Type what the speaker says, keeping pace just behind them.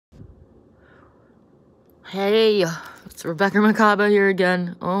Hey, it's Rebekah Macabre here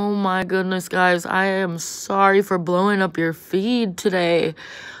again. Oh my goodness, guys. I am sorry for blowing up your feed today,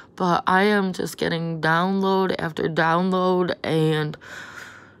 but I am just getting download after download, and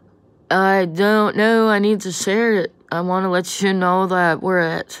I don't know. I need to share it. I want to let you know that we're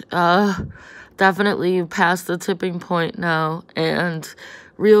at definitely past the tipping point now, and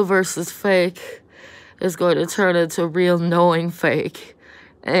real versus fake is going to turn into real knowing fake.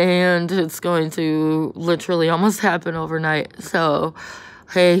 And it's going to literally almost happen overnight. So,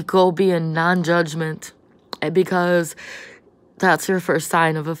 hey, go be in non-judgment, because that's your first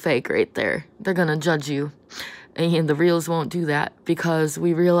sign of a fake right there. They're going to judge you. And the reals won't do that, because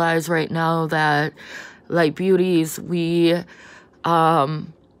we realize right now that, like beauties, we have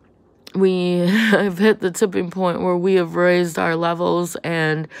hit the tipping point where we have raised our levels,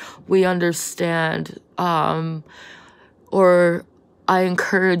 and we understand, or I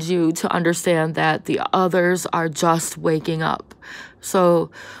encourage you to understand that the others are just waking up.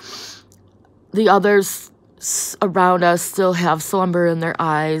 So the others around us still have slumber in their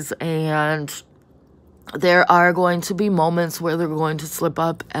eyes, and there are going to be moments where they're going to slip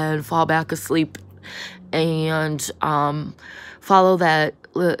up and fall back asleep and follow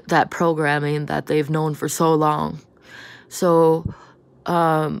that programming that they've known for so long. So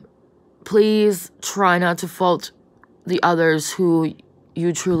please try not to fault the others who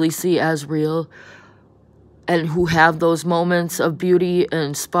you truly see as real, and who have those moments of beauty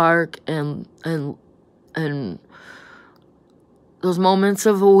and spark and those moments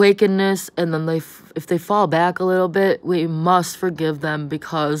of awakeness, and then if they fall back a little bit, we must forgive them,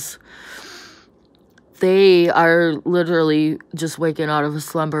 because they are literally just waking out of a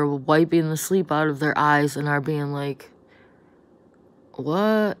slumber, wiping the sleep out of their eyes, and are being like,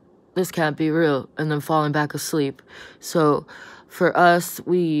 what? This can't be real, and then falling back asleep. So for us,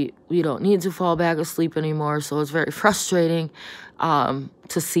 we don't need to fall back asleep anymore. So it's very frustrating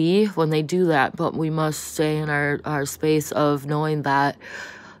to see when they do that, but we must stay in our space of knowing that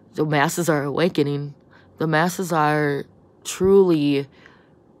the masses are awakening. The masses are truly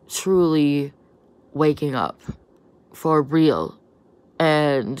waking up for real,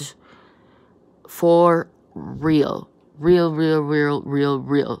 and for real.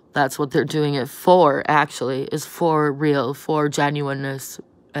 Real. That's what they're doing it for, actually, is for real, for genuineness,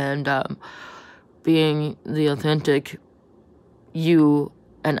 and being the authentic you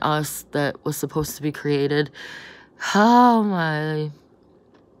and us that was supposed to be created. Oh my.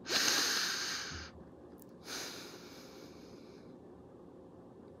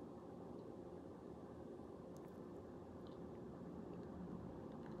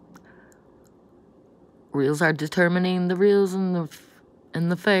 Reals are determining the reals and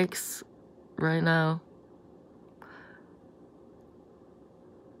the fakes right now.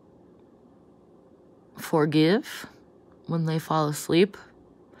 Forgive when they fall asleep,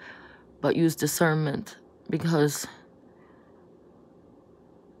 but use discernment, because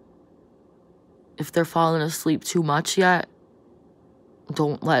if they're falling asleep too much yet,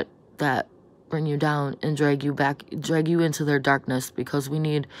 don't let that bring you down and drag you into their darkness, because we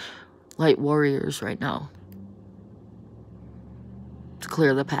need light warriors right now to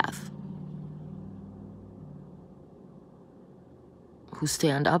clear the path, who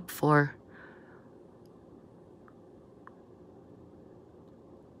stand up for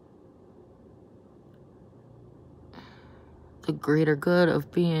the greater good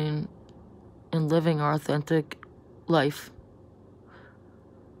of being and living our authentic life.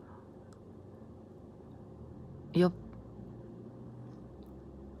 Yep.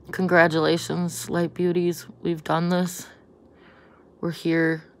 Congratulations, light beauties. We've done this. We're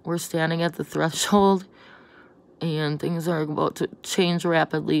here. We're standing at the threshold, and things are about to change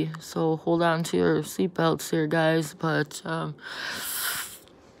rapidly. So hold on to your seatbelts here, guys. But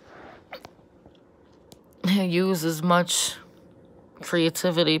use as much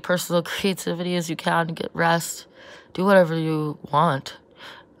creativity, personal creativity, as you can to get rest. Do whatever you want.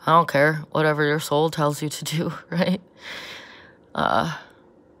 I don't care. Whatever your soul tells you to do, right?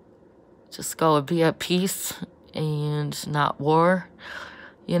 Just go and be at peace and not war.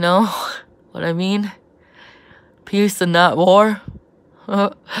 You know what I mean? Peace and not war.